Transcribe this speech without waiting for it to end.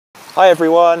Hi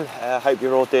everyone, hope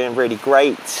you're all doing really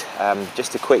great.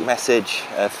 Just a quick message,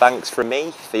 thanks from me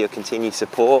for your continued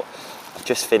support. I've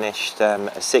just finished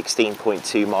a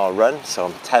 16.2 mile run, so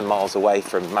I'm 10 miles away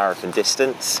from marathon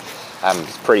distance.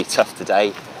 It's pretty tough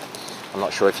today. I'm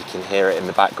not sure if you can hear it in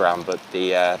the background, but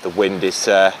the wind is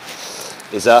up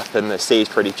and the sea is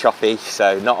pretty choppy,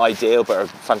 so not ideal, but a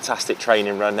fantastic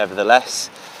training run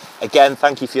nevertheless. Again,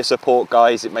 thank you for your support,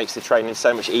 guys. It makes the training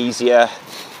so much easier.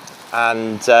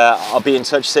 And I'll be in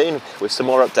touch soon with some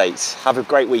more updates. Have a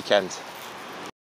great weekend.